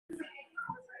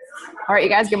All right, you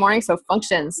guys, good morning. So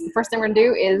functions. The first thing we're gonna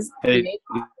do is Hey,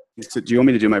 so do you want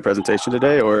me to do my presentation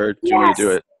today, or do you want me to do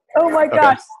yes. it? Oh my Okay.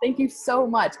 gosh, thank you so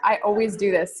much. I always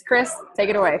do this. Chris, take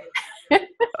it away.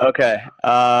 Okay.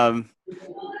 All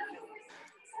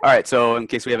right. So in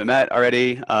case we haven't met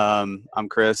already, I'm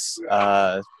Chris.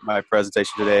 My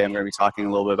presentation today, I'm going to be talking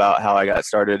a little bit about how I got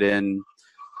started in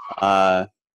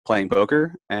playing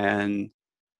poker,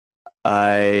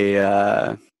 I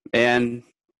uh, and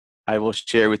I will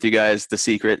share with you guys the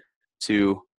secret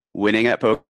to winning at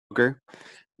poker,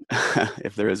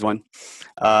 if there is one.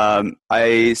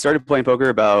 I started playing poker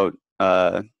about,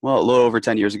 well, a little over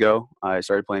 10 years ago. I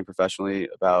started playing professionally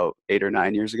about 8 or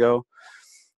 9 years ago.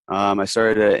 I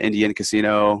started at an Indian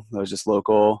casino that was just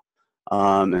local.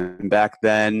 And back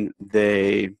then,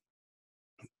 they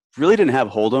really didn't have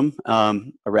Hold'em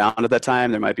around at that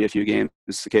time. There might be a few games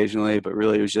occasionally, but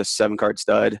really it was just 7-card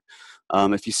stud.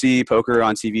 If you see poker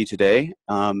on TV today,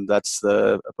 that's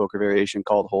a poker variation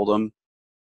called Hold'em.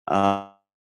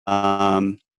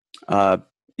 Um, uh,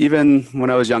 Even when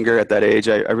I was younger at that age,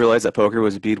 I realized that poker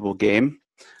was a beatable game.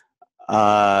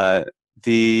 Uh,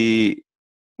 the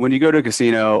When you go to a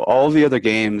casino, all the other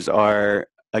games are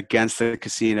against the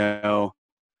casino,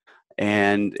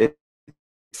 and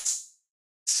it's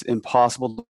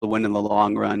impossible to win in the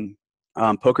long run.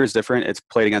 Poker is different. It's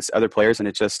played against other players, and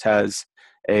it just has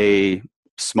a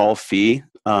small fee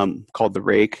called the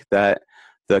rake that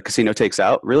the casino takes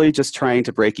out, really just trying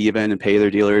to break even and pay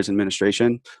their dealers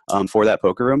administration for that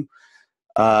poker room.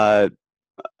 Uh,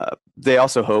 they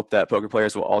also hope that poker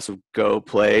players will also go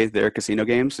play their casino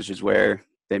games, which is where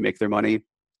they make their money.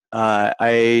 So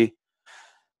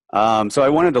I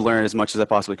wanted to learn as much as I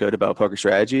possibly could about poker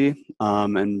strategy.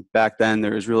 And back then,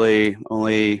 there was really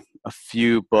only a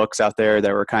few books out there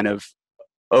that were kind of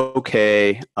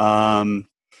okay,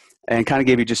 and kind of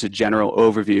gave you just a general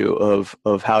overview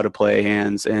of how to play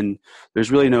hands. And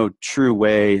there's really no true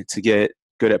way to get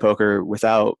good at poker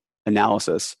without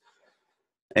analysis.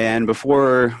 And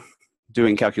before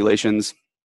doing calculations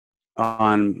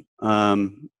on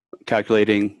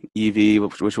calculating EV,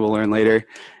 which we'll learn later,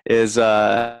 is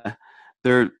their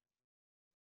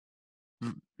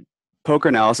poker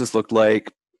analysis looked like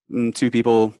two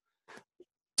people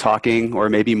talking, or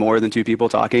maybe more than two people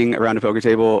talking around a poker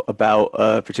table about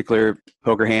a particular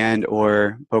poker hand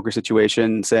or poker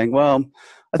situation, saying, well,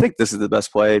 I think this is the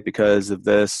best play because of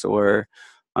this, or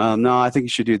no, I think you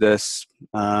should do this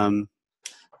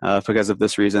because of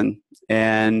this reason.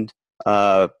 And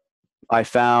I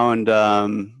found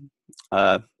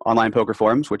online poker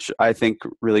forums, which I think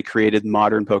really created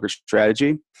modern poker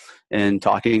strategy and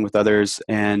talking with others,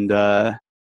 and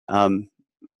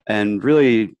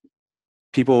really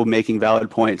people making valid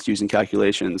points using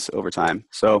calculations over time.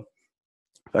 So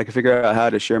if I can figure out how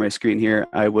to share my screen here,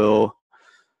 I will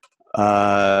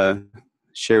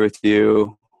share with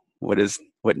you what is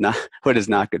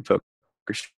not good poker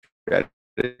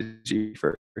strategy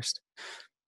first.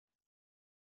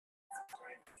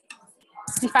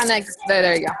 You find that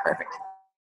there you go. Perfect.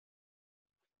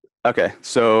 Okay,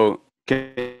 so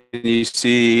can you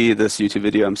see this YouTube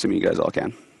video? I'm assuming you guys all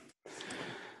can.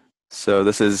 So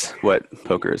this is what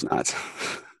poker is not.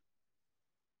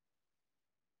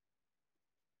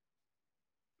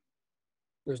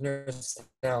 There's no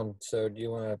sound, so do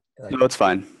you want to? No, it's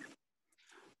fine.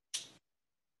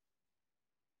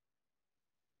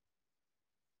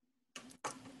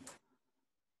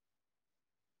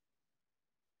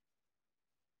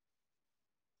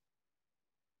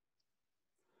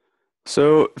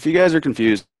 So if you guys are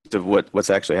confused of what's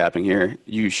actually happening here,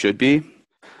 you should be.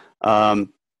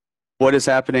 What is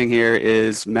happening here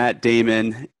is Matt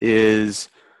Damon is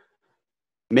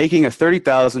making a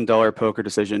 $30,000 poker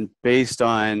decision based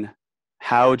on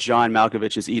how John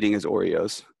Malkovich is eating his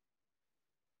Oreos.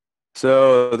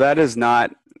 So that is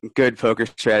not good poker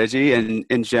strategy, and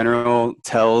in general,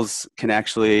 tells can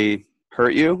actually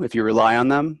hurt you if you rely on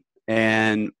them.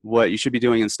 And what you should be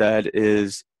doing instead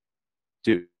is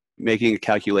making a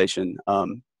calculation.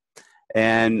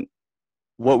 And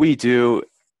what we do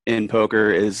in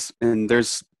poker is, and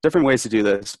there's different ways to do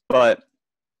this, but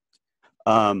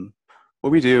what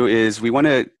we do is we want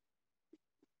to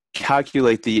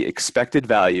calculate the expected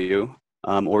value,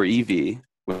 or EV,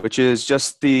 which is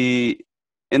just in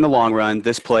the long run,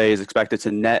 this play is expected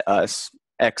to net us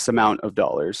X amount of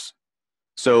dollars.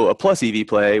 So a plus EV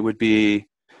play would be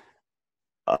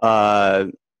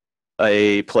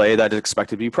a play that is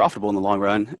expected to be profitable in the long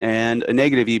run, and a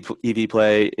negative EV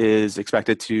play is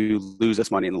expected to lose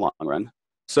us money in the long run.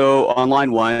 So on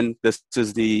line one, this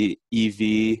is the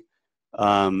EV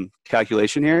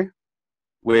calculation here,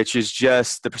 which is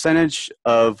just the percentage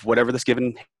of whatever this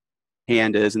given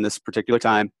hand is in this particular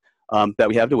time that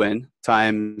we have to win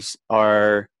times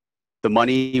the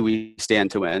money we stand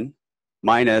to win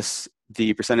minus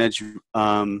the percentage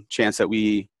chance that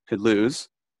we could lose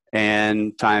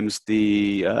and times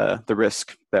the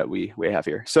risk that we have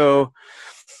here. So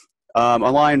on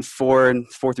line 4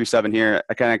 through 7 here,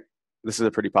 this is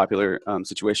a pretty popular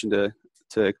situation to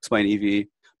explain EV.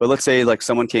 But let's say like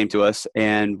someone came to us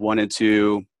and wanted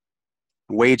to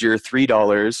wager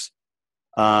 $3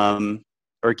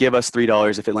 or give us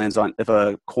 $3 if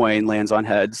a coin lands on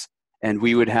heads, and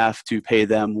we would have to pay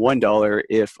them $1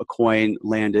 if a coin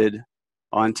landed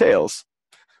on tails.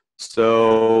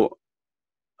 So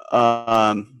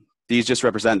these just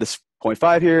represent this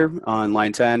 0.5 here on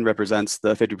line 10 represents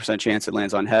the 50% chance it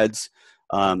lands on heads.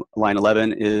 Line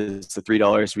 11 is the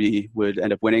 $3 we would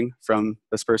end up winning from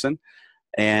this person.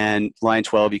 And line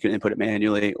 12, you can input it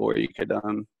manually, or you could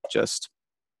just,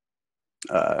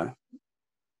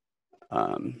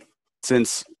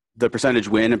 since the percentage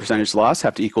win and percentage loss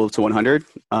have to equal to 100,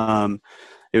 it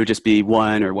would just be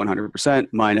 1 or 100%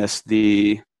 minus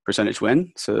the percentage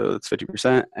win. So it's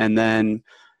 50%. And then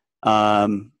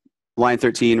line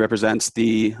 13 represents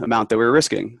the amount that we're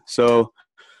risking. So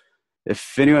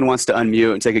if anyone wants to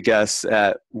unmute and take a guess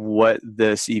at what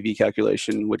this EV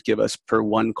calculation would give us per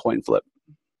one coin flip.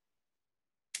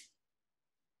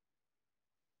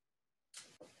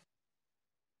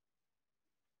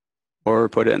 Or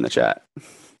put it in the chat.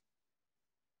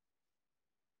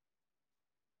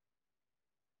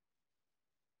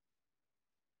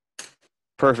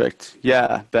 Perfect.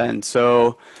 Yeah, Ben.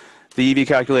 So the EV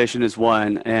calculation is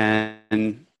 1,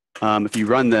 and if you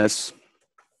run this,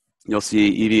 you'll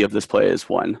see EV of this play is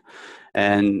 1.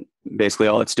 And basically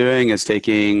all it's doing is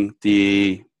taking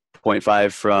the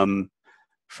 0.5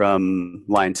 from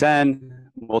line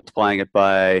 10, multiplying it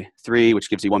by 3, which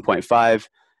gives you 1.5,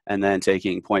 and then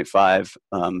taking 0.5,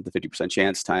 the 50%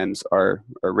 chance times our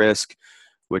risk,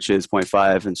 which is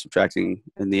 0.5, and subtracting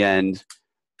in the end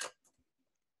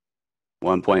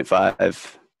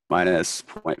 1.5 minus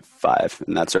 0.5,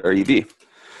 and that's our EV.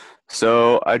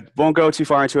 So I won't go too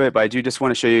far into it, but I do just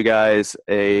want to show you guys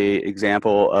a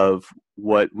example of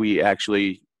what a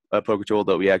poker tool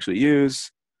that we actually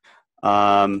use.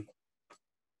 If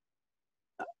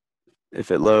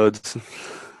it loads.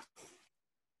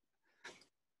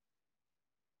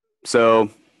 So,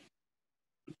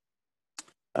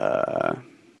 well,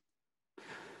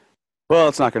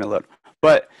 it's not going to load,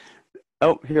 but,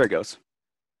 oh, here it goes.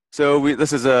 So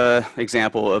this is an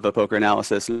example of a poker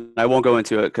analysis. I won't go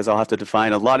into it because I'll have to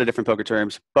define a lot of different poker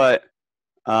terms, but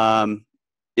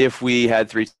if we had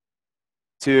 3-2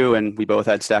 and we both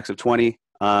had stacks of 20,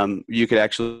 you could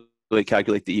actually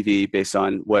calculate the EV based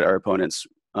on what our opponent's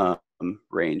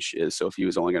range is. So if he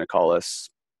was only going to call us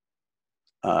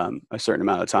a certain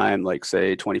amount of time, like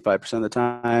say 25% of the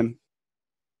time,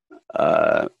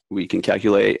 we can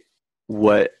calculate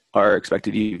what our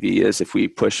expected EV is if we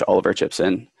push all of our chips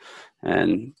in,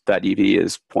 and that EV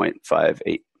is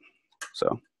 0.58.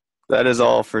 So that is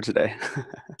all for today.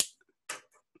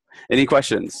 Any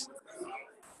questions?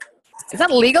 Is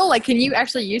that legal? Like, can you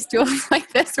actually use tools like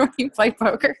this when you play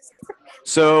poker?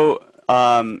 So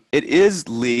it is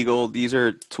legal. These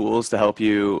are tools to help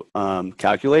you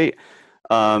calculate.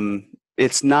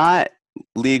 It's not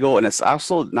legal, and it's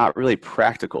also not really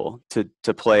practical to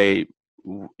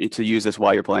use this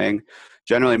while you're playing.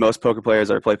 Generally, most poker players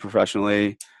that play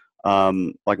professionally,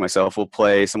 like myself, will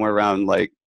play somewhere around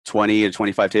like 20 to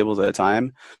 25 tables at a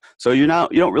time. So you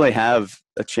don't really have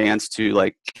a chance to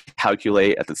like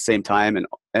calculate at the same time,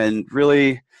 and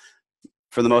really,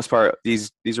 for the most part,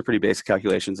 these are pretty basic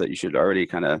calculations that you should already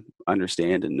kind of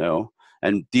understand and know.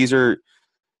 And this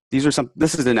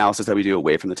is analysis that we do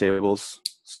away from the tables.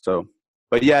 So,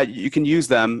 but yeah, you can use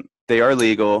them. They are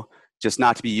legal, just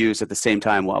not to be used at the same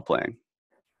time while playing.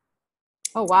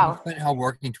 Oh, wow. Can you explain how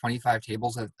working 25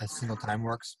 tables at a single time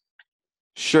works?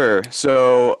 Sure.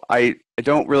 So I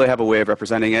don't really have a way of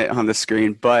representing it on the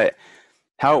screen, but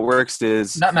how it works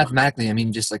is Not mathematically. I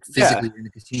mean, just like physically in the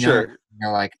casino. Sure.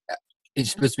 You're like,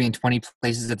 it's supposed to be in 20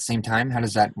 places at the same time. How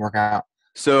does that work out?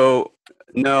 So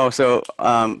no. So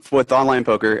with online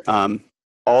poker,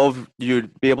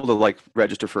 you'd be able to like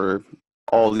register for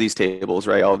all of these tables,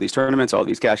 right? All of these tournaments, all of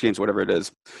these cash games, whatever it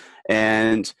is,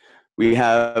 and we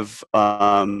have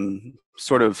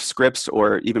sort of scripts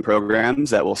or even programs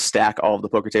that will stack all of the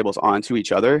poker tables onto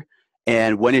each other.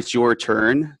 And when it's your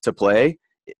turn to play,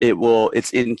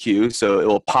 it's in queue, so it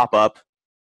will pop up.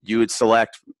 You would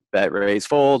select bet, raise,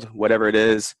 fold, whatever it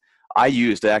is. I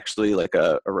used actually like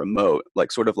a remote,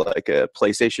 like sort of like a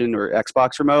PlayStation or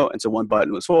Xbox remote. And so one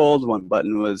button was fold, one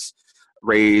button was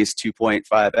raise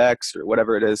 2.5x or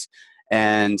whatever it is,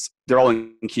 and they're all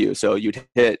in queue. So you'd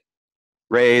hit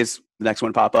raise, the next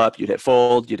one pop up, you'd hit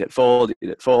fold, you'd hit fold, you'd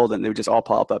hit fold, and they would just all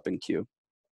pop up in queue.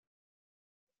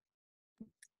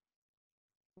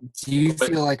 Do you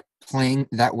feel like playing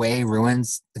that way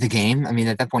ruins the game? I mean,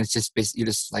 at that point, it's just basically you're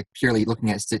just like purely looking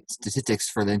at statistics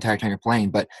for the entire time you're playing.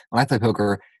 But when I play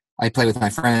poker, I play with my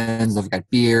friends. I've got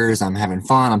beers. I'm having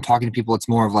fun. I'm talking to people. It's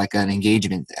more of like an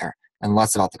engagement there and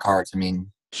less about the cards. I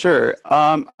mean, sure.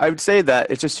 I would say that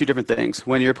it's just two different things.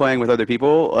 When you're playing with other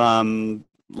people,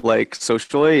 like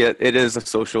socially, it is a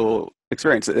social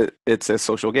experience. It's a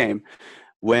social game.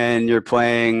 When you're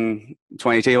playing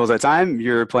 20 tables at a time,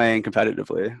 you're playing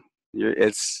competitively.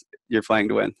 You're playing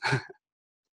to win.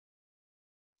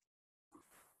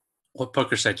 What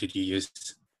poker site did you use?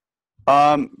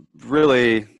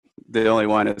 Really, the only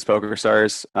one is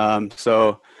PokerStars.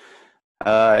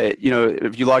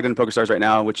 If you logged into PokerStars right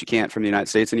now, which you can't from the United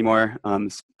States anymore,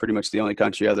 it's pretty much the only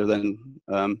country other than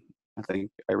I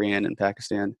think Iran and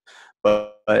Pakistan.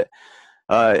 But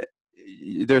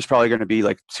there's probably going to be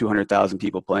like 200,000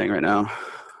 people playing right now.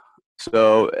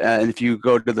 So, and if you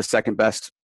go to the second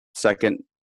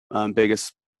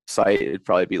biggest site, it'd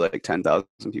probably be like 10,000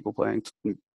 people playing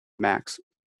max.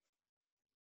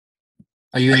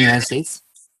 are you in the United States?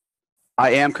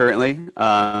 I am currently,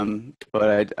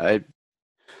 but I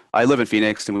live in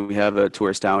Phoenix, and we have a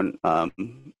tourist town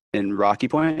in Rocky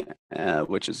Point,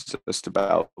 which is just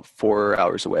about 4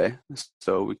 hours away.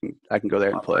 So I can go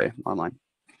there and play online.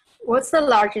 What's the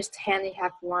largest hand you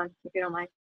have won, if you don't mind?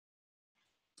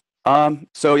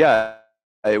 So yeah,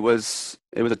 I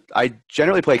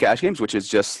generally play cash games, which is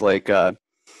just like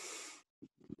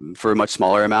for a much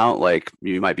smaller amount, like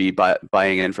you might be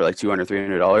buying in for like $200,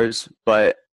 $300.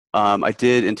 But I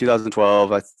did in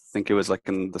 2012, I think it was like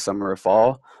in the summer or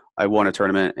fall, I won a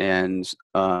tournament, and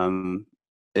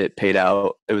it paid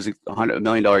out. It was $100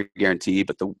 million guarantee,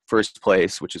 but the first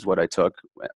place, which is what I took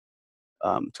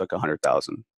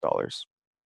 $100,000.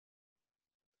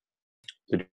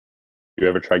 Did you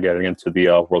ever try getting into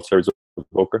the World Series of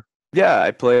Poker? Yeah, I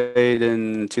played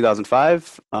in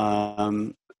 2005,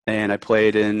 and I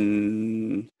played the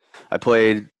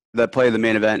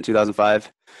main event in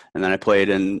 2005, and then I played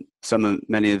in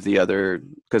many of the other,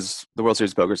 because the World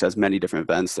Series of Poker has many different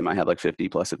events. They might have like 50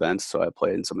 plus events, so I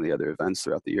played in some of the other events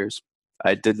throughout the years.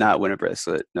 I did not win a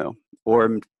bracelet, no,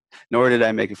 nor did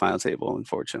I make a final table,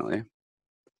 unfortunately.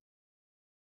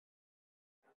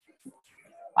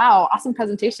 Wow, awesome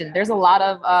presentation. There's a lot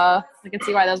of, I can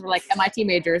see why those were like MIT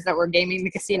majors that were gaming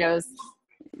the casinos.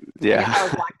 Yeah. I guess that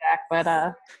was blackjack,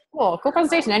 but cool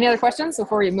presentation. Any other questions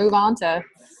before we move on to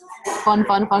fun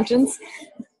functions?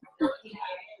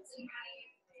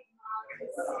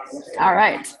 All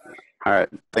right.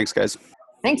 Thanks, guys.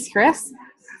 Thanks, Chris.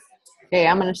 Okay,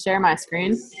 I'm going to share my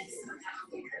screen.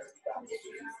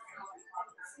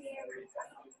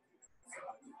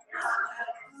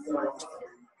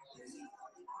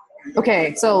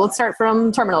 Okay, so let's start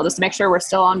from terminal just to make sure we're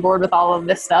still on board with all of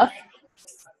this stuff.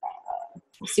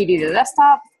 CD to the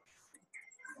desktop.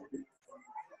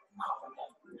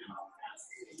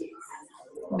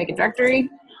 Make a directory.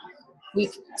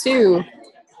 Week 2.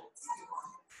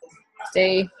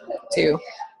 Day 2.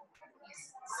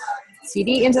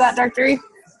 CD into that directory.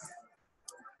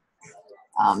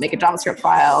 Make a JavaScript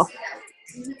file.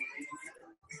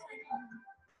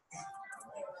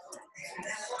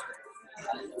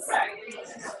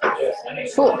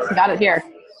 Cool, got it here.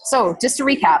 So just to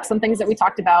recap, some things that we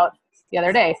talked about the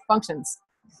other day, functions.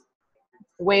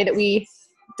 The way that we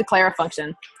declare a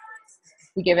function.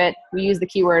 We use the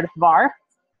keyword var.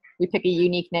 We pick a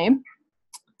unique name.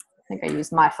 I think I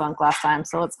used myfunc last time,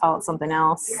 so let's call it something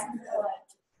else.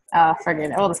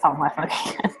 Forget it, we'll just call it myfunc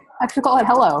again. I should call it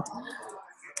hello.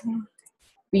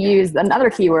 We use another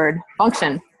keyword,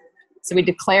 function. So we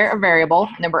declare a variable,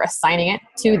 and then we're assigning it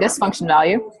to this function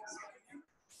value.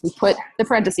 We put the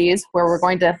parentheses where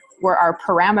our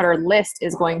parameter list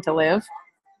is going to live.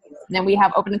 And then we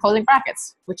have open and closing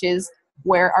brackets, which is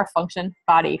where our function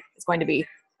body is going to be.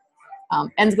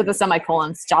 Ends with a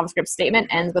semicolon. JavaScript statement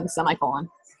ends with a semicolon.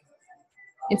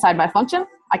 Inside my function,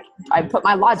 I put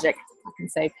my logic. I can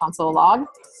say console log,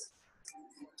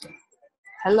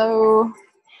 hello,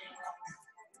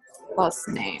 plus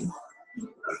name.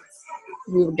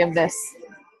 We will give this.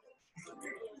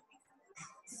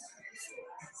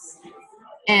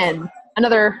 And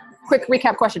another quick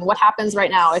recap question. What happens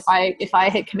right now if I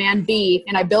hit Command B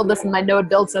and I build this in my node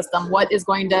build system? What is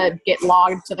going to get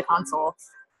logged to the console?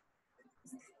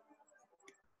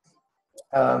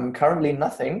 Currently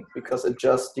nothing, because it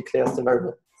just declares the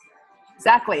variable.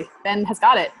 Exactly. Ben has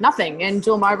got it. Nothing. And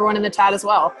Jewel everyone in the chat as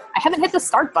well. I haven't hit the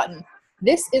start button.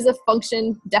 This is a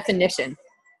function definition.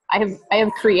 I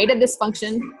have created this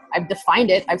function. I've defined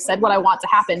it. I've said what I want to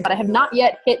happen, but I have not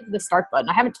yet hit the start button.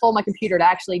 I haven't told my computer to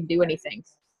actually do anything.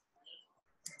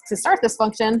 To start this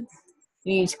function,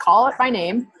 you need to call it by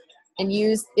name and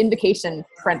use invocation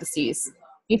parentheses.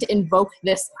 You need to invoke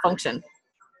this function.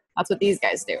 That's what these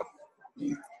guys do.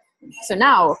 So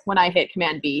now when I hit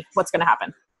Command B, what's going to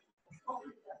happen?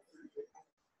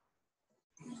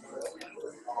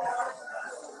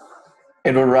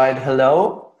 It will write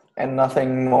hello and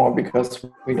nothing more because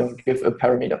we don't give a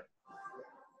parameter.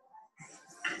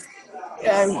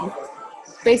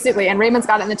 Basically, and Raymond's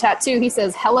got it in the chat too. He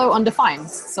says hello undefined.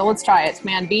 So let's try it.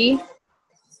 Command B.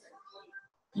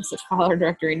 Message follower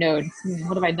directory node.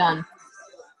 What have I done?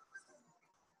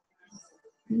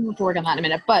 We'll have to work on that in a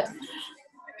minute. But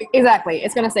exactly,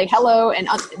 it's going to say hello, and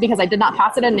because I did not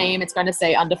pass it a name, it's going to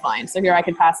say undefined. So here I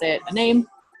can pass it a name,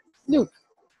 Luke.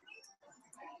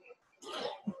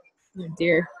 Oh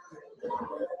dear.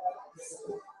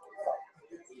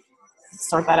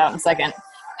 Sort that out in a second.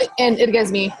 And it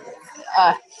gives me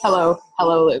hello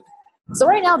Luke. So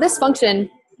right now this function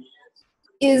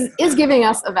is giving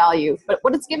us a value, but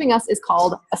what it's giving us is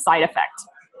called a side effect.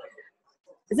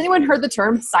 Has anyone heard the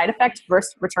term side effect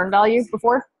versus return value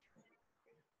before?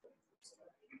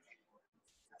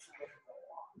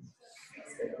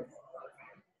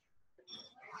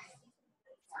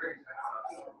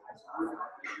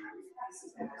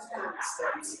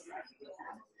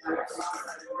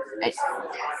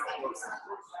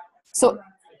 So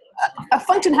a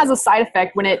function has a side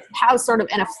effect when it has sort of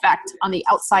an effect on the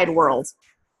outside world.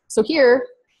 So here,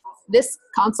 this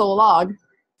console log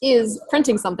is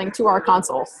printing something to our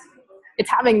console. It's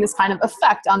having this kind of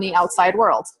effect on the outside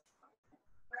world.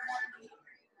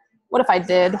 What if I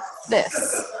did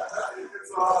this?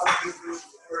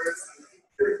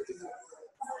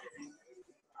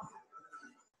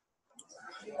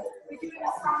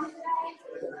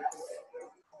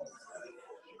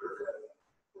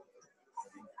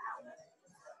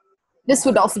 This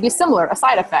would also be similar, a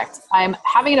side effect. I'm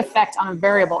having an effect on a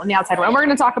variable in the outside world. And we're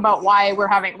going to talk about why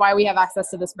we have access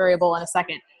to this variable in a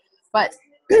second. But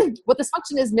what this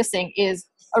function is missing is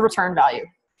a return value.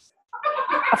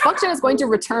 A function is going to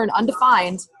return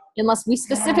undefined unless we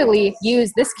specifically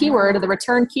use this keyword, the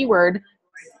return keyword,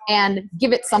 and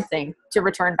give it something to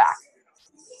return back.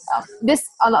 This,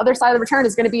 on the other side of the return,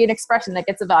 is going to be an expression that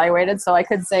gets evaluated. So I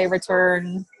could say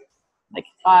return like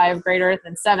 5 greater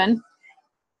than 7.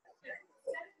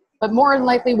 But more than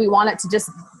likely, we want it to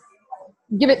just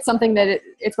give it something that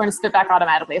it's going to spit back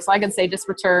automatically. So I can say just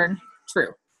return true.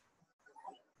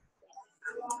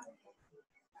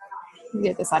 Let me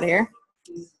get this out of here.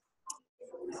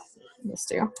 This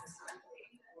too.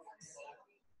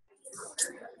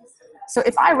 So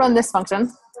if I run this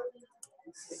function,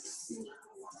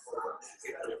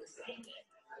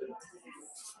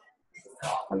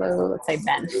 hello, let's say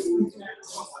Ben.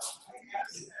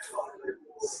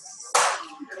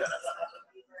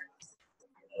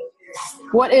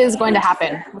 What is going to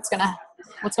happen? What's going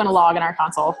to log in our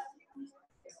console?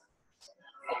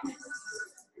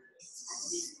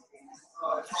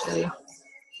 Actually,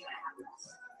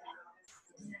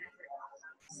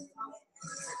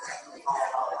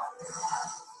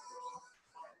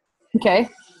 okay,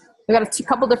 we got a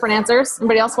couple different answers.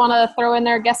 Anybody else want to throw in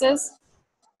their guesses?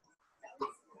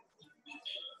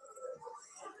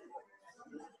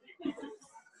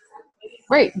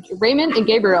 Great, Raymond and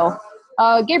Gabriel.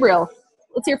 Gabriel,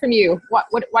 let's hear from you.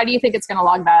 Why do you think it's going to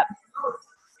log that?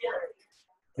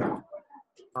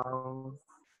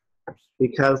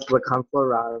 Because the console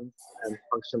runs and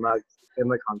function logs in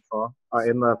the console or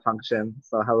in the function.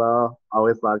 So hello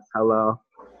always logs hello,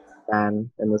 and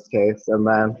in this case, and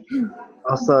then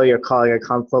also you're calling a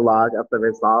console log of the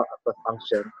result of the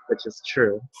function, which is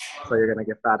true. So you're going to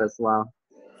get that as well.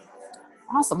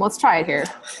 Awesome. Let's try it here.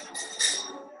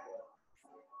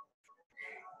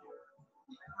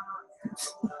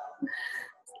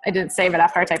 I didn't save it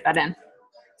after I typed that in.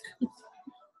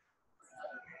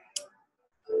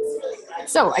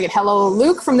 So I get hello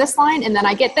Luke from this line, and then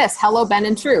I get this, hello Ben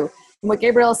and true. And what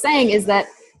Gabriel is saying is that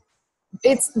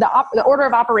it's the order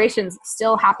of operations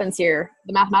still happens here,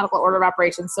 the mathematical order of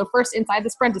operations. So first inside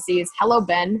this parentheses, hello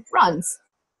Ben runs.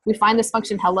 We find this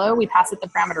function hello, we pass it the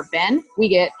parameter Ben, we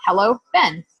get hello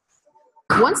Ben.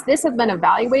 Once this has been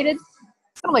evaluated,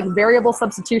 it's kind of like variable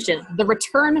substitution. The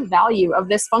return value of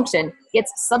this function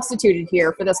gets substituted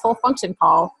here for this whole function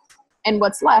call, and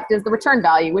what's left is the return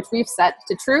value, which we've set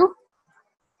to true.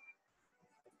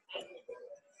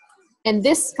 And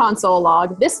this console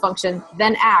log, this function,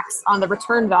 then acts on the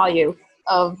return value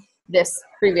of this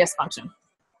previous function.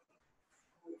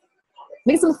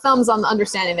 Make some thumbs on the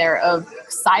understanding there of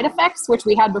side effects, which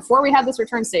we had before we had this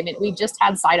return statement. We just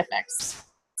had side effects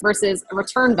versus a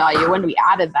return value when we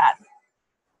added that.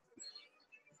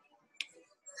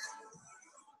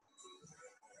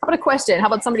 How about a question? How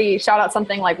about somebody shout out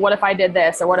something like, what if I did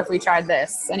this? Or what if we tried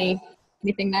this?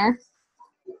 Anything there?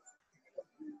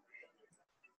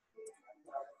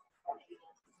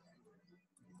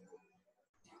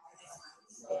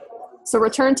 So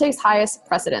return takes highest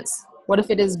precedence. What if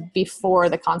it is before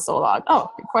the console log? Oh,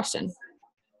 good question.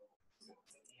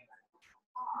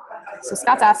 So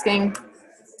Scott's asking,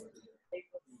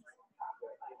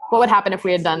 what would happen if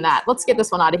we had done that? Let's get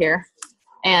this one out of here.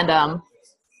 And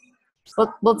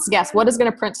let's guess, what is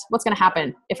going to print, what's going to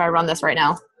happen if I run this right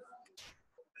now?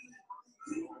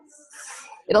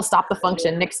 It'll stop the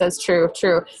function. Nick says true,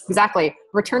 true. Exactly.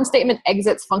 Return statement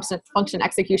exits function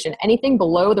execution. Anything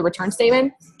below the return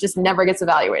statement just never gets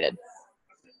evaluated.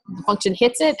 The function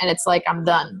hits it and it's like, I'm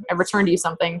done. I returned you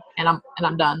something and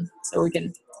I'm done. So we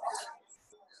can,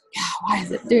 why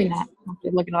is it doing that? I'll be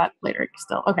looking at that later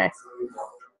still. Okay.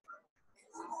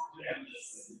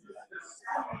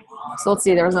 So let's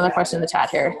see, there was another question in the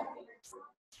chat here.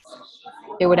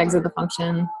 It would exit the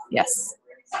function. Yes.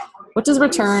 What does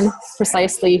return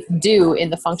precisely do in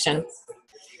the function?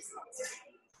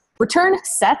 Return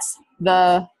sets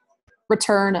the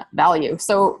return value.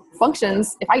 So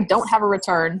functions, if I don't have a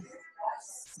return,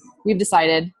 we've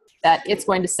decided that it's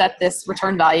going to set this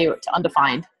return value to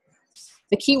undefined.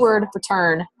 The keyword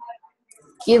return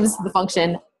gives the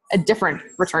function a different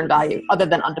return value other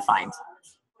than undefined.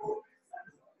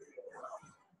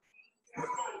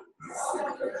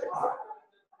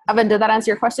 Evan, did that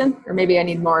answer your question? Or maybe I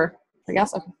need more, I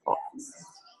guess? Okay, cool.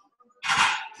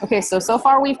 Okay, so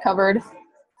far we've covered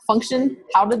function,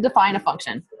 how to define a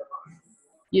function.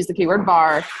 Use the keyword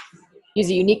var, use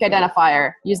a unique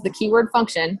identifier, use the keyword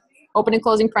function, open and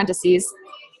closing parentheses,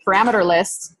 parameter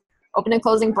list, open and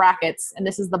closing brackets, and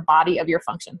this is the body of your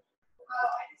function.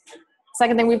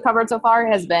 Second thing we've covered so far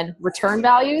has been return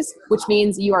values, which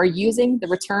means you are using the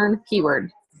return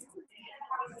keyword.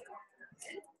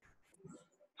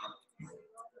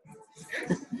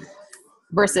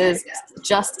 Versus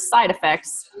just side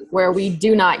effects where we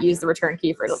do not use the return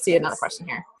keyword. Let's see another question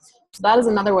here. So that is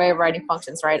another way of writing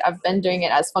functions, right? I've been doing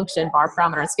it as function var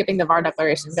parameter and skipping the var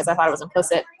declaration because I thought it was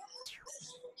implicit.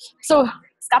 So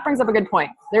Scott brings up a good point.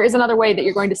 There is another way that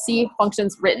you're going to see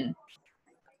functions written.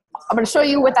 I'm going to show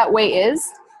you what that way is.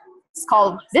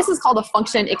 This is called a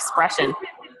function expression.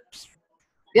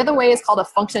 The other way is called a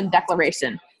function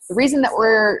declaration. The reason that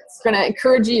we're going to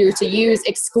encourage you to use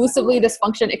exclusively this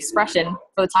function expression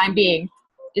for the time being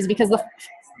is because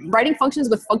writing functions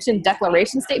with function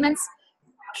declaration statements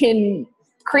can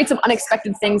create some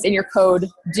unexpected things in your code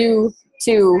due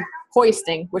to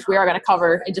hoisting, which we are going to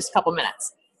cover in just a couple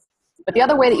minutes. But the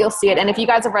other way that you'll see it, and if you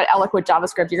guys have read Eloquent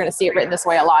JavaScript, you're going to see it written this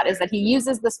way a lot, is that he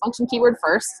uses this function keyword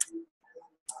first,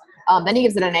 then he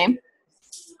gives it a name,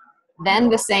 then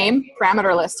the same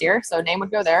parameter list here, so name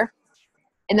would go there,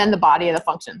 and then the body of the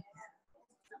function.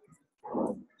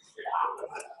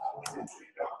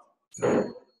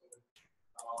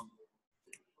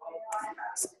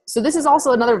 So this is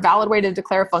also another valid way to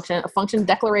declare a function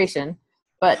declaration,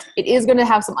 but it is going to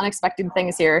have some unexpected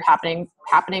things here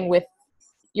happening with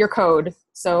your code.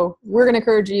 So we're going to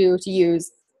encourage you to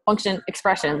use function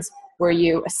expressions where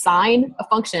you assign a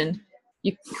function,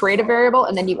 you create a variable,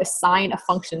 and then you assign a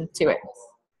function to it.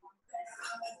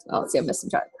 Oh, let's see, I missed some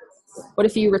chat. What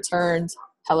if you returned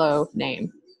hello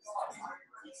name?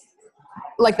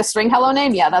 Like the string hello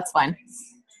name? Yeah, that's fine.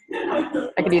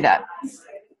 I could do that.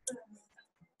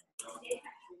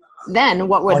 Then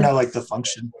what would... Or no, like the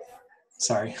function.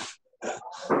 Sorry.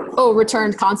 Oh,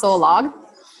 returned console log?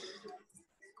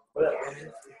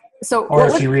 So or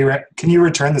if you can you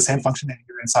return the same function that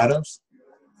you're inside of?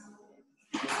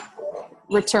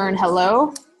 Return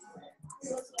hello?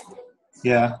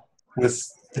 Yeah, with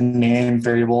the name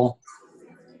variable.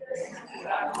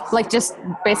 Like just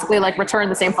basically like return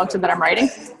the same function that I'm writing?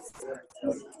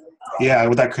 Yeah,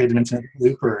 would that create an infinite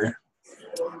loop or?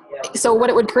 So what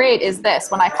it would create is this.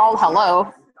 When I call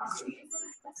hello,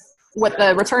 what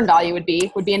the return value would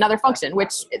be another function,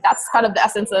 which that's kind of the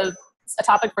essence of a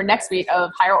topic for next week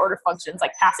of higher order functions,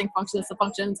 like passing functions to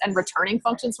functions and returning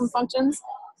functions from functions.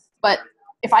 But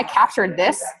if I captured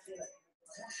this,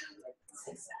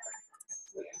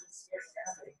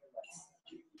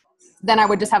 then I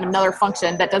would just have another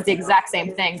function that does the exact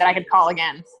same thing that I could call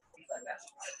again.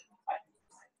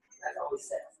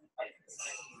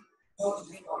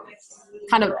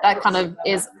 that kind of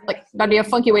is like, that'd be a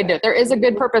funky way to do it. There is a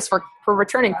good purpose for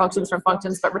returning functions from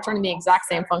functions, but returning the exact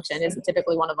same function isn't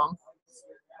typically one of them.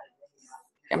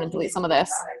 I'm going to delete some of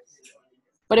this.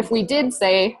 But if we did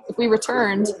say, if we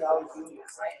returned,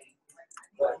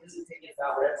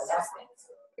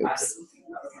 oops.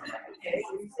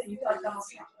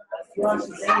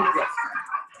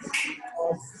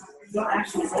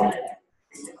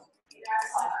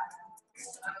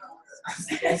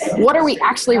 What are we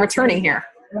actually returning here?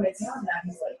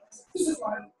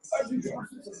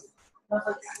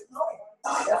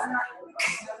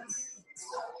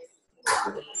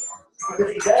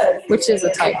 Which is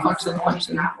a type function.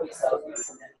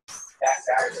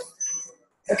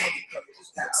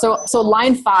 So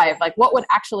line 5, like what would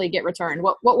actually get returned?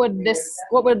 What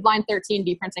would line 13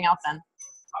 be printing out then?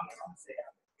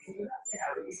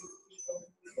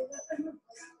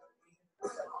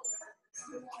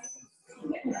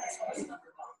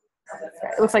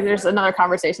 It looks like there's another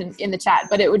conversation in the chat,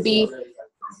 but it would be,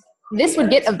 this would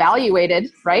get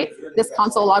evaluated, right? This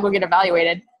console log will get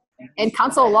evaluated. And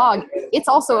console log, it's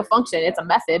also a function. It's a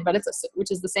method, but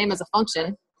which is the same as a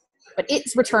function, but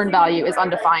its return value is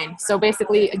undefined. So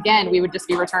basically, again, we would just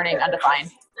be returning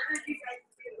undefined.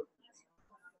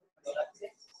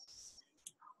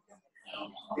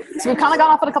 So we've kind of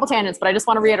gone off on a couple tangents, but I just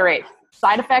want to reiterate: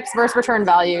 side effects versus return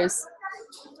values,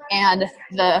 and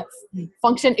the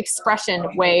function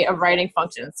expression way of writing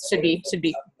functions should be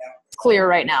clear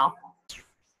right now.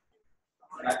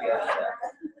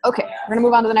 Okay, we're going to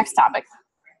move on to the next topic.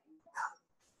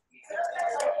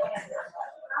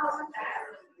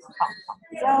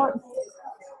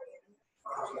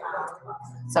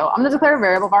 So I'm going to declare a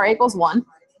variable var equals 1.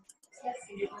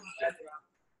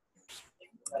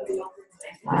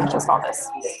 Let's just call this.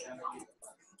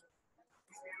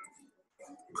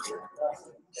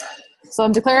 So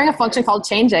I'm declaring a function called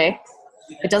change a.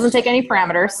 It doesn't take any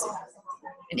parameters.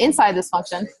 And inside this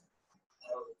function,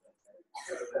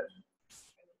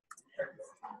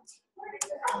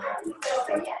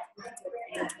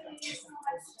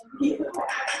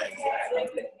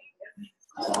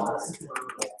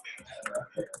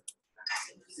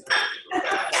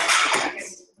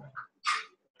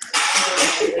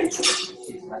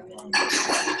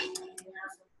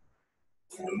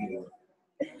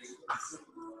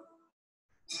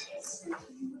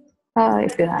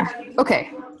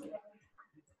 okay.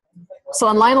 So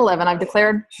on line 11, I've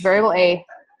declared variable a,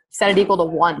 set it equal to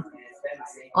 1. On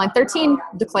line 13,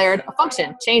 declared a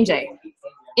function, change a.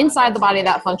 Inside the body of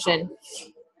that function,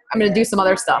 I'm going to do some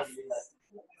other stuff.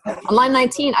 On line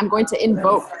 19, I'm going to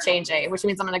invoke change a, which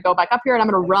means I'm going to go back up here and I'm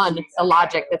going to run the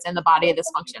logic that's in the body of this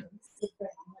function.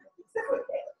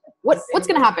 What's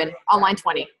going to happen on line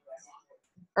 20?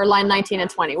 Or line 19 and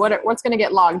 20? What's going to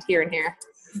get logged here and here?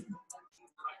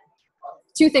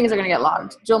 Two things are going to get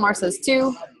logged. Jolmar says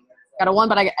 2. Got a 1,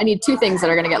 but I need 2 things that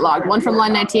are going to get logged. One from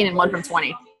line 19 and one from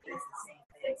 20.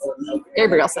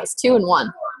 Gabriel says 2 and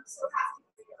 1.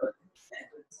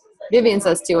 Vivian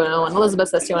says 2 and 1. Elizabeth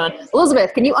says 2 and 1.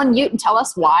 Elizabeth, can you unmute and tell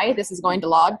us why this is going to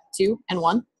log 2 and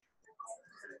 1?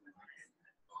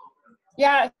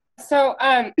 Yeah, so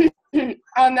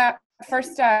on that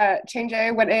first change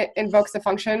a, when it invokes a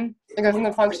function, it goes in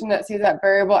the function that sees that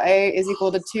variable a is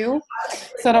equal to 2.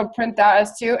 So it'll print that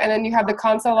as 2. And then you have the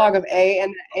console log of a,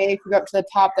 and a, if you go up to the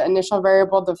top, the initial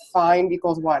variable defined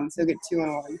equals 1. So you get 2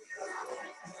 and 1.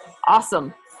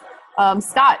 Awesome.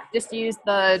 Scott just used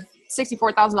the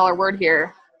 $64,000 word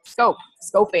here,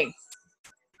 scoping.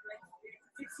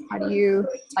 How do you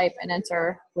type and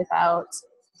enter without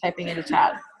typing into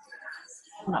chat?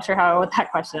 I'm not sure how with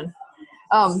that question.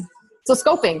 So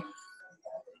scoping.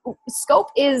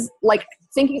 Scope is like,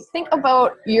 think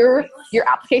about your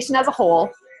application as a whole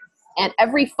and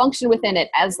every function within it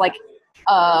as like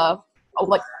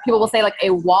people will say like a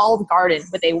walled garden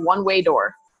with a one-way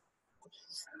door.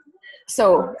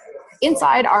 So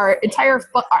inside our entire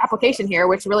application here,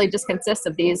 which really just consists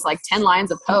of these like 10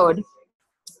 lines of code,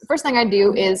 the first thing I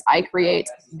do is I create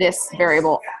this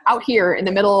variable out here in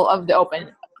the middle of the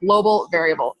open, global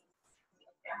variable,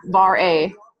 var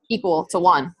a equal to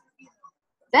 1.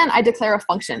 Then I declare a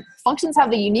function. Functions have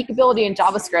the unique ability in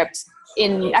JavaScript,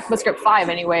 in ECMAScript 5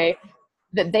 anyway,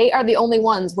 that they are the only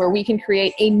ones where we can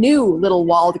create a new little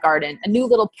walled garden, a new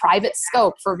little private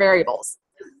scope for variables.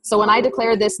 So when I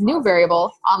declare this new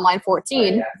variable on line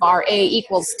 14, var a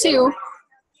equals 2,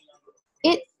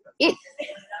 it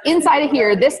inside of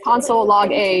here, this console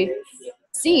log a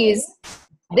sees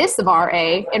this var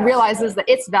a and realizes that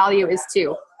its value is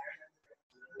 2.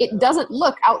 It doesn't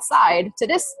look outside to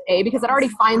this a because it already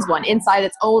finds one inside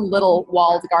its own little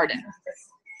walled garden.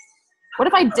 What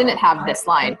if I didn't have this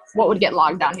line? What would get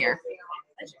logged down here?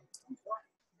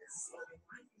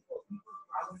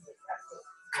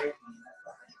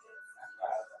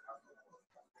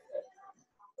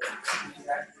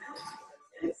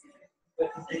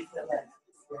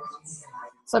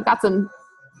 So I've got some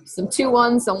 2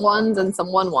 1s, some 1s, and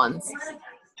some 1 1s.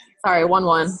 Sorry, 1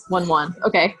 1, 1 1.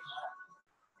 Okay.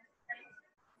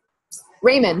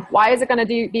 Raymond, why is it going to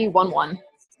be 1 1?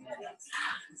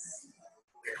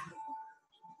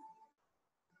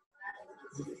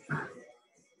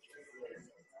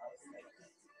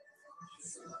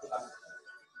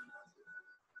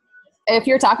 If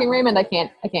you're talking, Raymond, I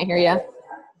can't hear you.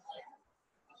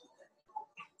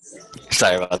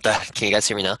 Sorry about that. Can you guys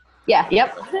hear me now? Yeah,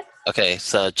 yep. Okay,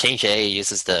 so change A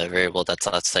uses the variable that's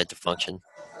outside the function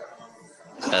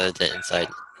rather than inside.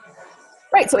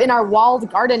 Right, so in our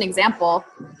walled garden example,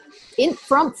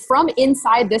 from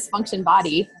inside this function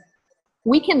body,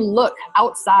 we can look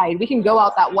outside. We can go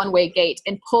out that one-way gate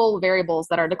and pull variables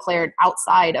that are declared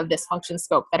outside of this function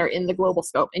scope that are in the global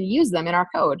scope and use them in our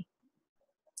code.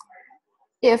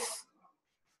 If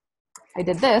I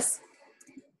did this,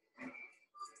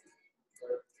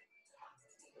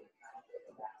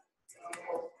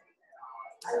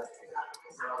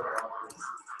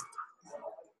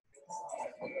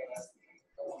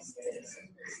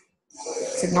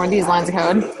 let's ignore these lines of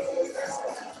code.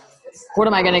 What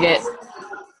am I going to get?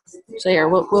 So here,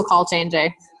 we'll call change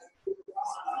A.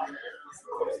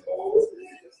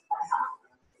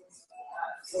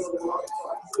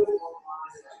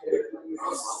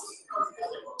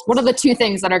 What are the 2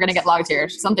 things that are going to get logged here?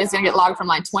 Something's going to get logged from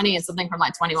line 20 and something from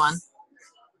line 21.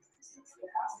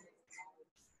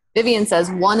 Vivian says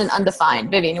 1 and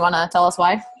undefined. Vivian, you want to tell us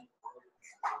why?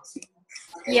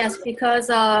 Yes, because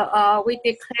we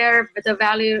declare the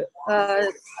value,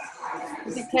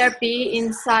 declare B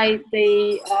inside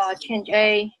the change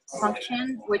A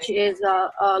function, which is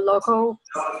a local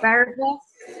variable,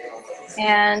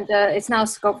 and it's now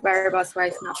scope variable, so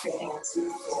it's not printing.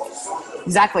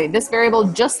 Exactly. This variable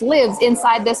just lives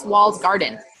inside this walled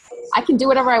garden. I can do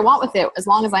whatever I want with it as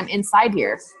long as I'm inside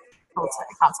here. I'll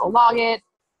console log it.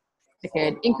 I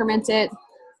could increment it.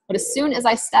 But as soon as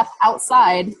I step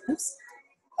outside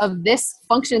of this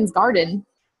function's garden,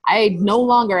 I no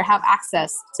longer have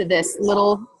access to this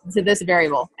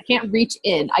variable. I can't reach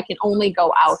in. I can only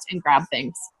go out and grab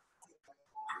things.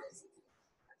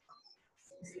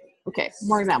 Okay,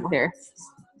 more example here.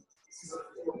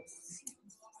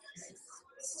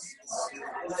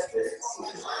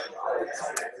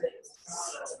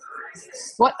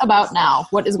 What about now?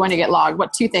 What is going to get logged?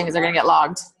 What 2 things are going to get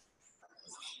logged?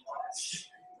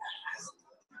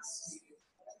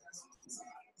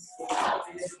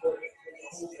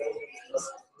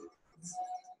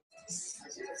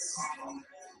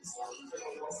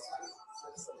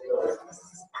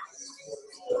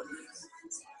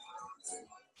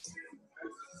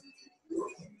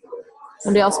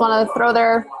 Somebody else want to throw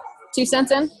their 2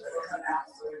 cents in?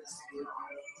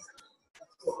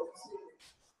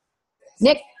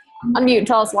 Nick, unmute and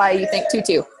tell us why you think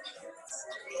 2-2.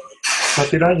 So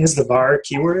if you don't use the var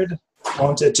keyword,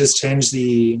 won't it just change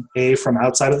the A from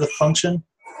outside of the function?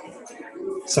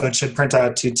 So it should print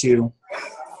out 2-2.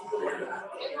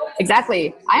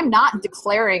 Exactly. I'm not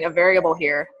declaring a variable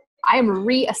here. I am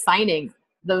reassigning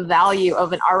the value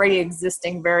of an already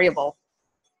existing variable.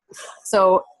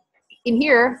 So in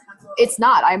here, it's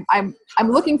not. I'm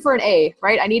looking for an A,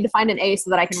 right? I need to find an A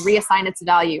so that I can reassign its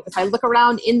value. If I look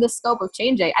around in the scope of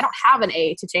change A, I don't have an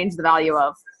A to change the value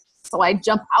of. So I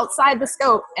jump outside the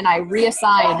scope and I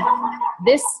reassign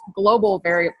this global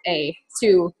variable A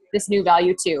to this new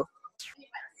value 2.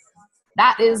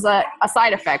 That is a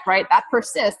side effect, right? That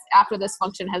persists after this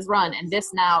function has run, and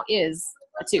this now is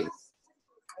a 2.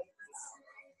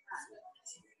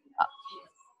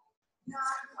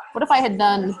 What if I had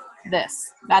done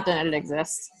this? That didn't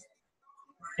exist.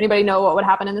 Anybody know what would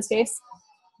happen in this case?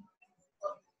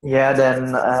 Yeah,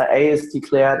 then A is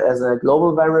declared as a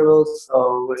global variable,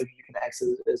 so if you can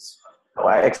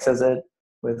access it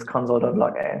with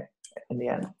console.log A in the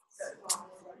end.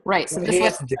 Right. So A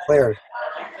is declared.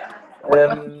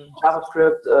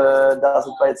 JavaScript does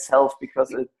it by itself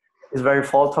because it is very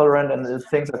fault tolerant and it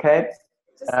thinks, okay,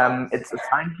 it's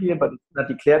assigned here, but it's not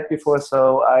declared before,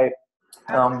 so I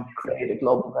create a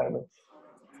global variable.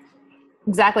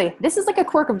 Exactly. This is like a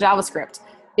quirk of JavaScript.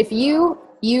 If you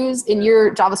use in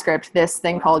your JavaScript this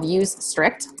thing called use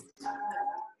strict,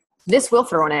 this will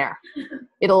throw an error.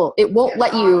 It won't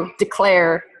let you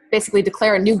basically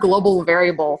declare a new global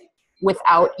variable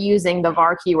without using the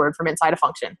var keyword from inside a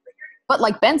function. But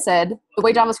like Ben said, the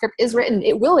way JavaScript is written,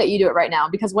 it will let you do it right now,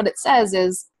 because what it says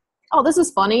is, oh, this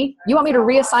is funny. You want me to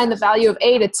reassign the value of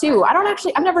A to 2.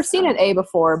 I've never seen an A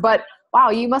before, but wow,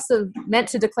 you must have meant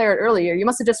to declare it earlier. You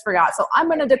must have just forgot. So I'm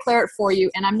going to declare it for you,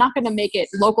 and I'm not going to make it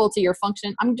local to your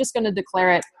function. I'm just going to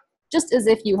declare it just as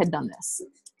if you had done this.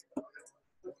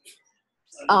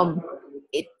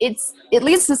 It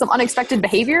leads to some unexpected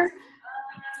behavior.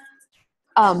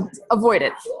 Avoid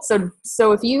it.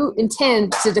 So if you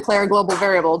intend to declare a global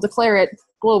variable, declare it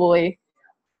globally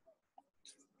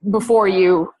before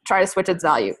you try to switch its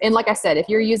value. And like I said, if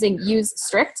you're using use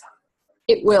strict,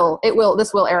 this will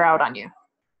error out on you.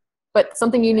 But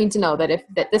something you need to know that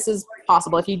this is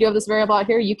possible. If you do have this variable out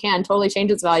here, you can totally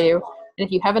change its value. And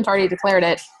if you haven't already declared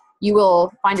it, you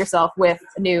will find yourself with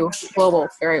a new global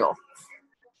variable.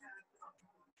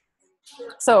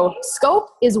 So scope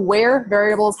is where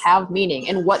variables have meaning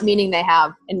and what meaning they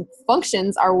have. And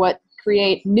functions are what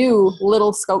create new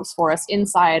little scopes for us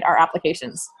inside our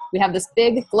applications. We have this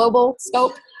big global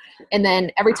scope, and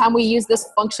then every time we use this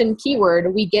function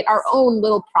keyword, we get our own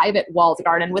little private walled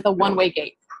garden with a one-way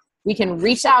gate. We can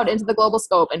reach out into the global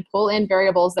scope and pull in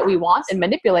variables that we want and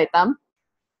manipulate them,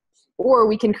 or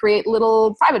we can create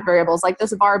little private variables like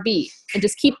this var b and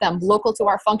just keep them local to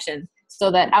our function so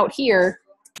that out here,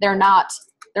 they're not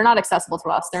accessible to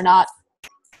us. They're not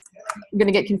going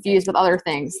to get confused with other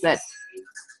things, that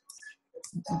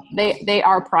they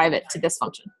are private to this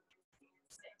function.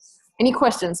 Any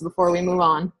questions before we move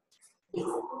on?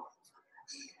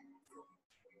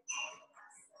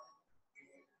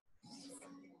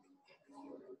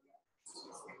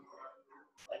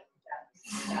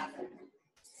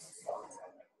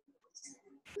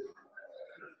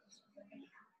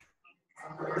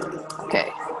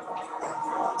 Okay.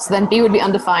 So then B would be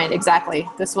undefined. Exactly.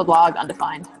 This would log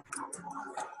undefined.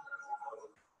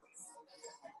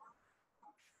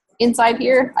 Inside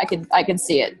here, I could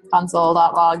see it.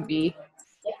 Console.log B.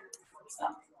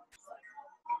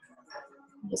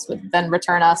 This would then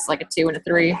return us like a 2 and a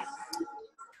 3.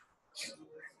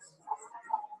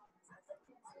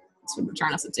 This would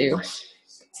return us a 2.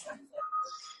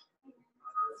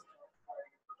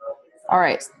 All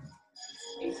right.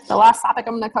 The last topic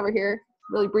I'm going to cover here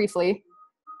really briefly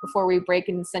before we break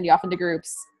and send you off into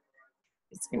groups,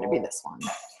 it's going to be this one.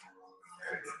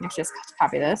 Let's just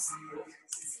copy this.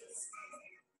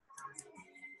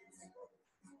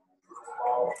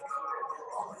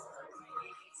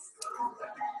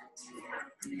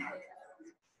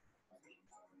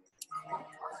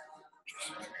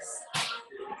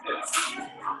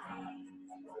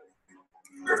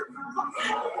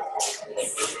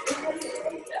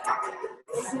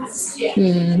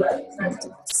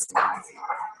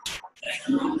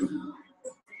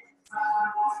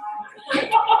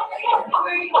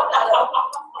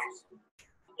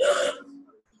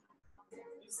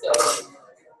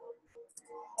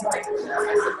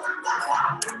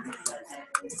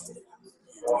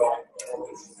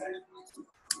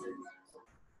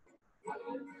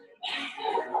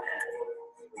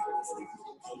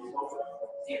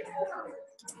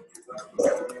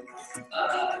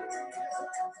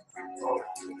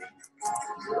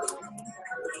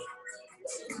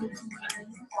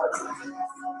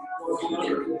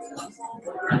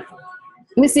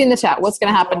 Let me see in the chat what's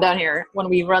going to happen down here when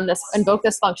we run this, invoke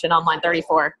this function on line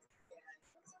 34.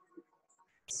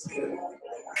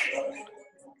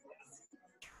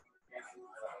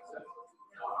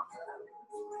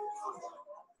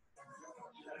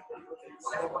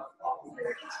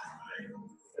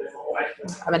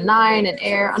 I have a 9, an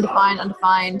error, undefined,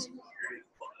 undefined.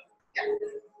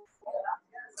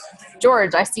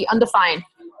 George, I see undefined.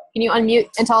 Can you unmute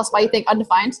and tell us why you think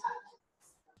undefined?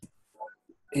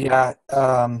 Yeah.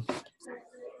 Well,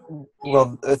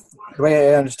 the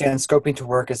way I understand scoping to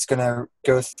work, it's going to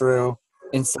go through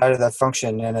inside of that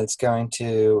function, and it's going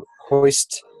to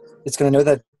hoist. It's going to know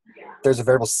that there's a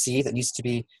variable C that needs to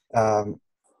be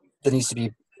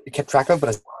kept track of, but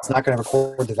it's not going to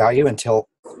record the value until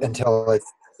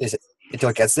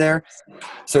it gets there.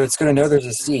 So it's going to know there's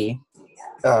a C,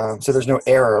 so there's no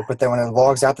error. But then when it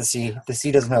logs out the C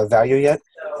doesn't have a value yet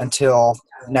until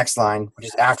next line, which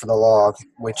is after the log,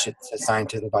 which it's assigned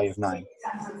to the value of 9.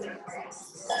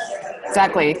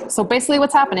 Exactly. So basically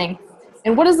what's happening,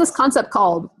 and what is this concept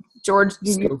called, George?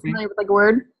 Do you familiar with the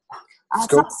word?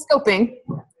 It's not scoping,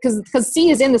 because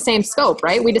C is in the same scope,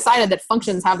 right? We decided that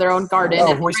functions have their own guard in it.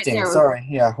 Oh, hoisting. Right, sorry.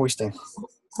 Yeah, hoisting.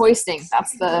 Hoisting.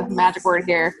 That's the magic word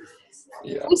here.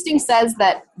 Yeah. Hoisting says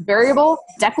that variable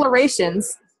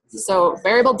declarations, so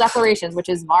variable declarations, which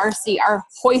is var C, are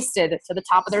hoisted to the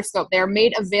top of their scope. They are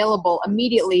made available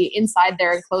immediately inside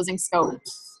their enclosing scope.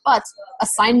 But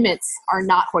assignments are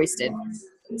not hoisted.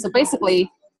 So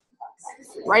basically,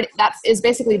 right? That is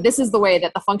basically, this is the way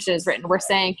that the function is written. We're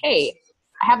saying, hey,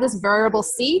 I have this variable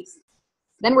c.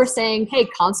 Then we're saying, hey,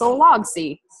 console log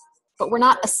c. But we're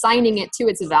not assigning it to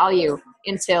its value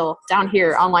until down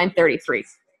here on line 33.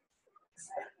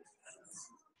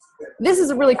 This is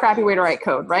a really crappy way to write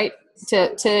code, right?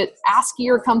 To ask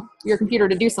your computer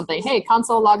to do something, hey,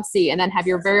 console log c, and then have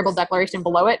your variable declaration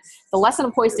below it. The lesson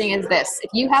of hoisting is this: if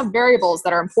you have variables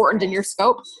that are important in your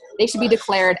scope, they should be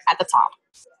declared at the top.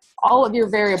 All of your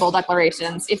variable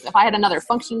declarations, if I had another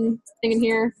function thing in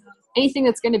here, anything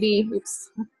that's going to be,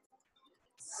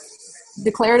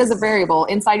 declared as a variable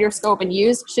inside your scope and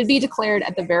used should be declared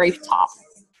at the very top.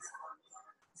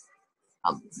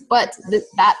 But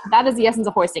that is the essence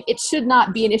of hoisting. It should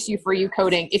not be an issue for you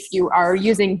coding if you are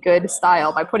using good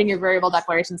style by putting your variable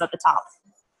declarations at the top.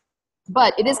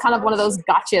 But it is kind of one of those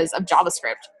gotchas of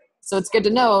JavaScript. So it's good to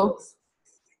know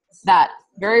that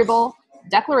variable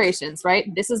declarations,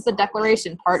 right? This is the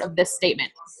declaration part of this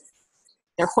statement.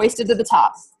 They're hoisted to the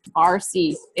top,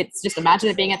 RC. It's just imagine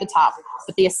it being at the top.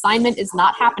 But the assignment is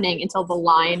not happening until the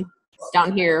line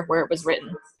down here where it was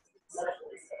written.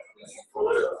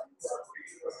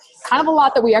 Kind of a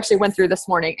lot that we actually went through this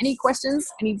morning. Any questions?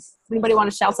 Anybody want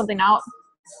to shout something out?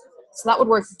 So that would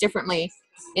work differently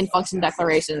in function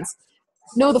declarations.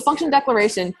 No, the function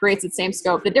declaration creates its same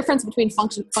scope. The difference between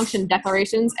function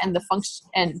declarations and the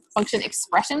function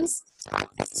expressions.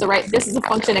 So right, this is a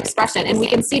function expression, and we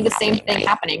can see the same thing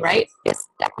happening, right? This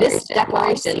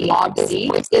declaration, log c,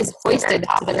 is hoisted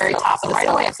to the very top of the right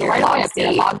away. So right away up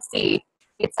here, log c,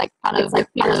 it's like kind of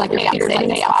like Peter's like, hey, I'm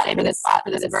saving this spot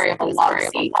for this variable log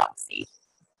c.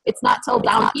 It's not till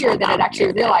down here that it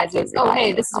actually realizes, oh,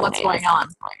 hey, this is what's going on.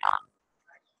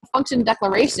 Function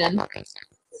declaration I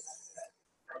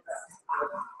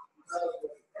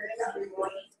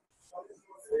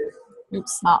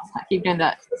keep doing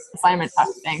that assignment type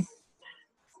thing.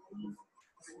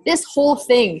 This whole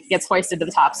thing gets hoisted to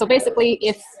the top. So basically,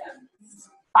 if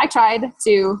I tried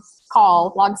to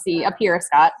call log c up here,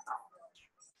 Scott,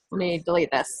 let me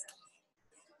delete this.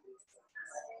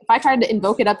 If I tried to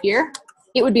invoke it up here,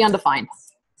 it would be undefined.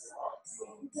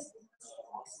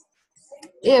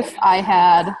 If I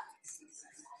had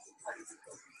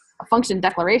a function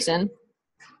declaration,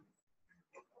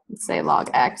 let's say log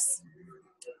x,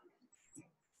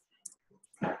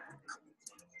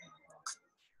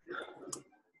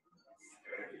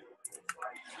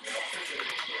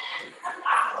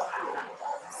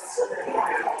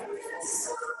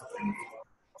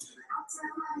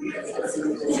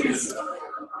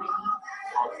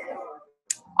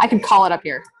 I could call it up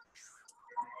here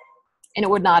and it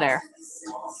would not error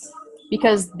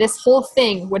because this whole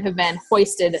thing would have been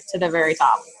hoisted to the very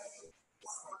top.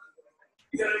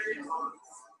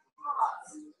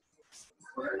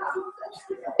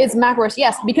 It's macros,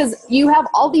 yes, because you have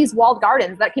all these walled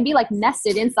gardens that can be like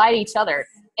nested inside each other,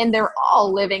 and they're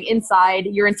all living inside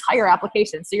your entire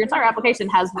application. So your entire application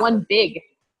has one big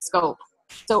scope.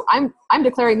 So I'm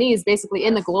declaring these basically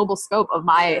in the global scope of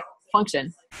my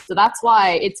function. So that's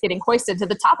why it's getting hoisted to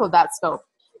the top of that scope,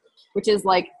 which is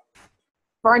like,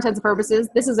 for our intents and purposes,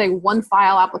 this is a one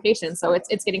file application. So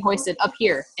it's getting hoisted up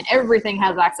here and everything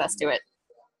has access to it.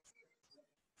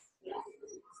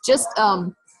 Just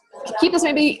keep this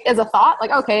maybe as a thought,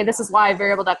 like, okay, this is why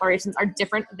variable declarations are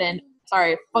different than,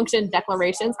 function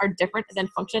declarations are different than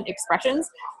function expressions,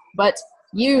 but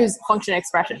use function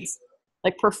expressions.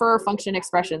 Like prefer function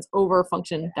expressions over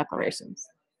function declarations.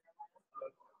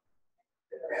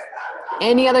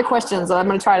 Any other questions? I'm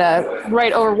going to try to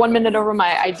write over 1 minute over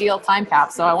my ideal time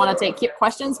cap. So I want to take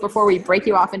questions before we break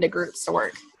you off into groups to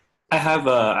work. I have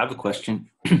a question.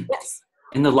 Yes.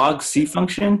 In the log C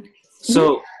function,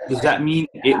 so does that mean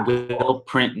it will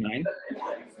print 9?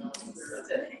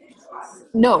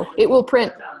 No, it will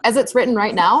print, as it's written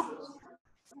right now,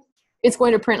 it's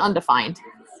going to print undefined.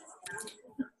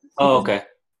 Oh, okay.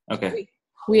 Okay.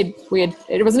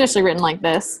 It was initially written like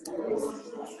this.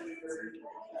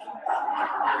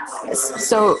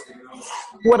 So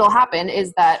what'll happen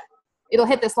is that it'll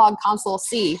hit this log console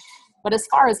C, but as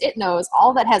far as it knows,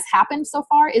 all that has happened so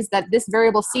far is that this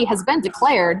variable C has been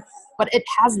declared, but it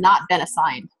has not been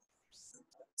assigned.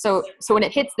 So when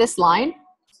it hits this line,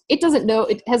 it doesn't know,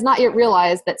 it has not yet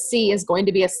realized that C is going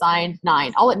to be assigned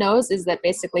 9. All it knows is that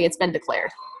basically it's been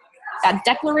declared. That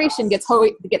declaration gets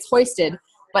hoisted,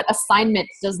 but assignment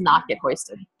does not get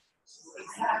hoisted.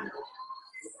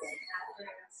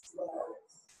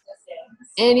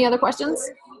 Any other questions?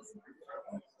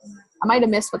 I might have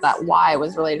missed what that Y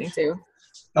was relating to.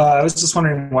 I was just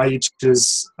wondering why you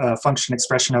choose function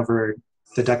expression over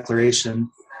the declaration.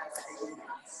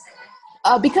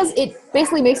 Because it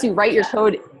basically makes you write your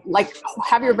code, like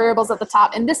have your variables at the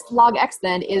top, and this log x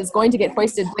then is going to get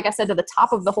hoisted, like I said, to the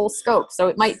top of the whole scope. So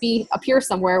it might appear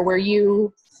somewhere where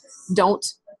you don't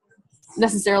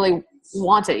necessarily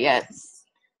want it yet.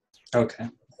 Okay.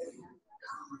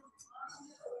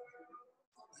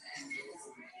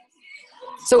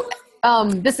 So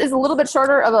this is a little bit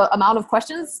shorter of an amount of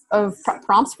questions, of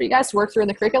prompts for you guys to work through in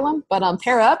the curriculum, but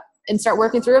pair up and start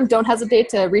working through them. Don't hesitate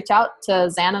to reach out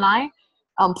to Zan and I.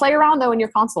 Play around though in your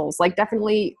consoles, like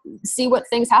definitely see what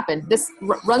things happen.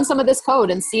 Run some of this code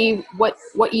and see what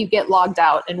you get logged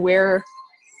out and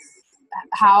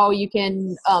how you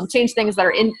can change things that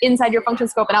are inside your function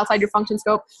scope and outside your function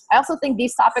scope. I also think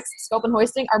these topics, scope and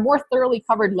hoisting, are more thoroughly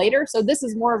covered later. So this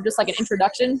is more of just like an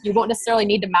introduction. You won't necessarily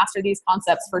need to master these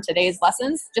concepts for today's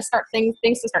lessons. Just start things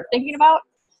to start thinking about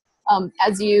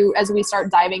as we start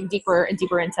diving deeper and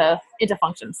deeper into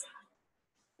functions.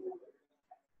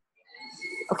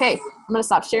 Okay, I'm going to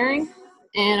stop sharing,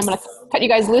 and I'm going to cut you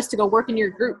guys loose to go work in your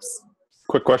groups.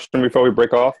 Quick question before we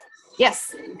break off.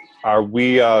 Yes. Are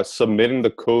we submitting the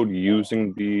code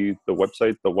using the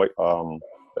website,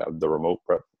 the remote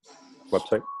prep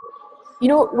website? You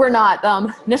know, we're not.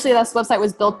 Initially, this website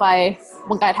was built by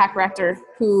one guy at Hack Reactor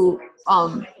who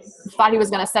thought he was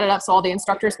going to set it up so all the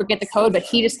instructors could get the code, but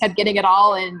he just kept getting it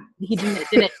all, and he didn't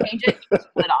change it. He put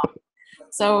it off.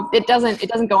 So it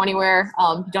doesn't go anywhere.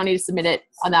 You don't need to submit it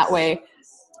on that way.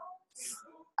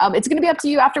 It's going to be up to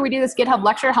you after we do this GitHub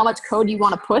lecture how much code you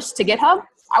want to push to GitHub.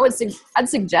 I'd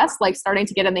suggest like starting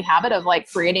to get in the habit of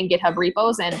like creating GitHub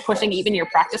repos and pushing even your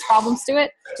practice problems to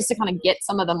it, just to kind of get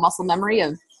some of the muscle memory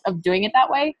of doing it that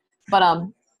way. But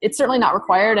it's certainly not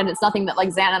required, and it's nothing that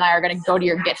like Zan and I are going to go to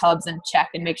your GitHubs and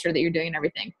check and make sure that you're doing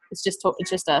everything. It's just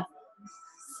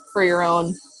for your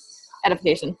own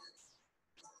edification.